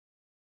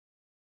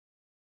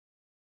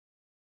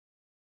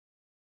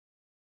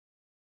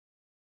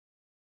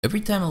Every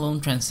time a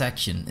loan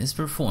transaction is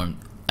performed,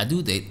 a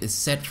due date is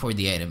set for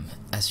the item,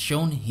 as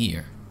shown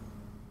here.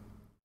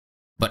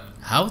 But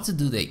how is the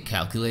due date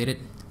calculated?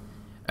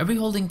 Every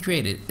holding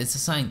created is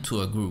assigned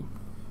to a group.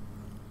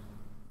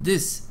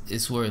 This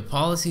is where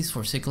policies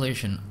for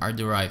circulation are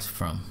derived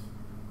from.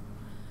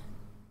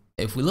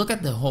 If we look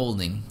at the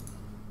holding,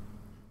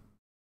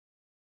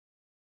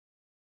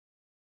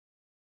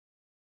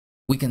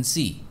 we can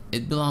see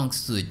it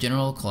belongs to the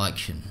general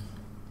collection.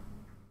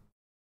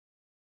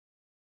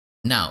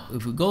 Now,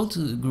 if we go to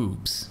the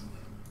groups,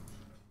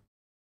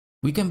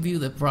 we can view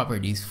the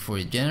properties for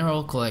a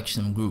general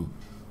collection group.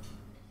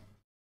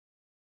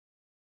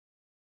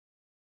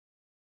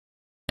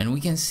 And we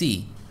can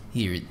see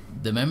here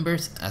the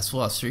members as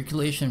well as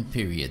circulation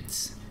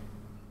periods.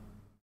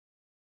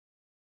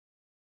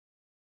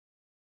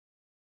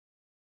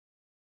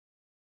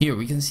 Here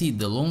we can see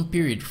the loan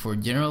period for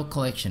general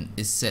collection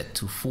is set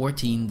to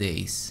 14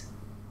 days.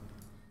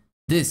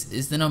 This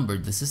is the number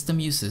the system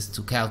uses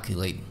to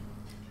calculate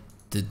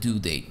the due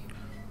date.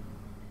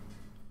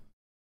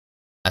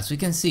 As we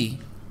can see,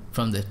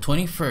 from the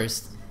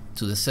 21st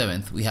to the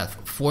 7th, we have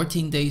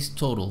 14 days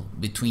total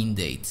between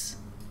dates.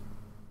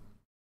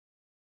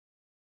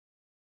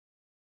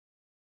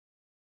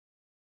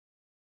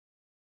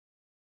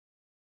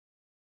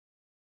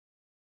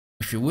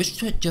 If you wish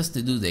to adjust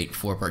the due date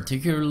for a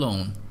particular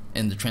loan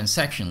in the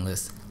transaction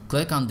list,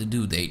 click on the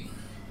due date.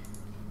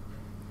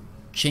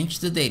 Change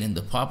the date in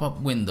the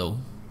pop-up window.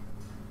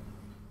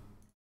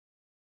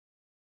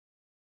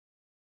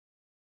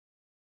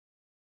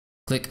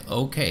 Click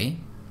OK.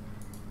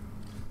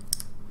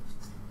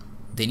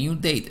 The new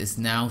date is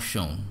now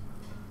shown.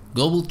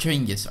 Global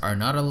changes are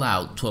not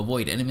allowed to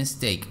avoid any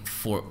mistake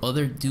for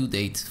other due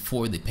dates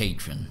for the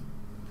patron.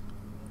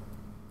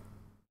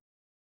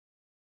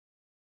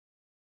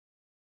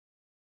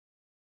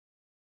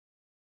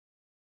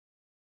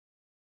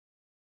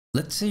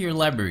 Let's say your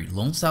library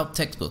loans out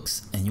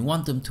textbooks and you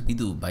want them to be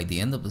due by the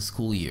end of the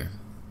school year.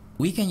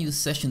 We can use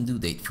session due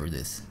date for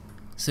this.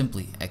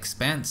 Simply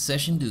expand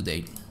session due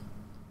date,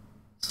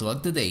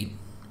 select the date,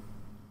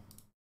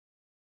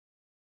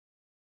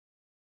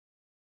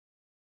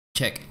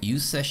 check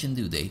use session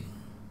due date.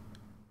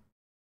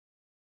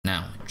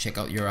 Now check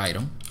out your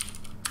item.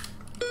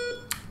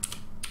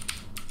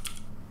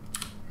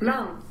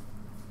 Loan.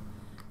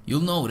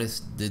 You'll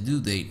notice the due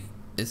date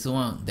is the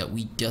one that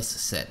we just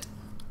set.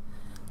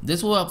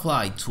 This will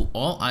apply to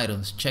all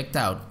items checked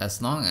out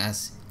as long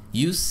as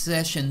use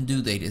session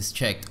due date is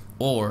checked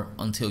or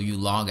until you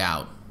log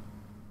out.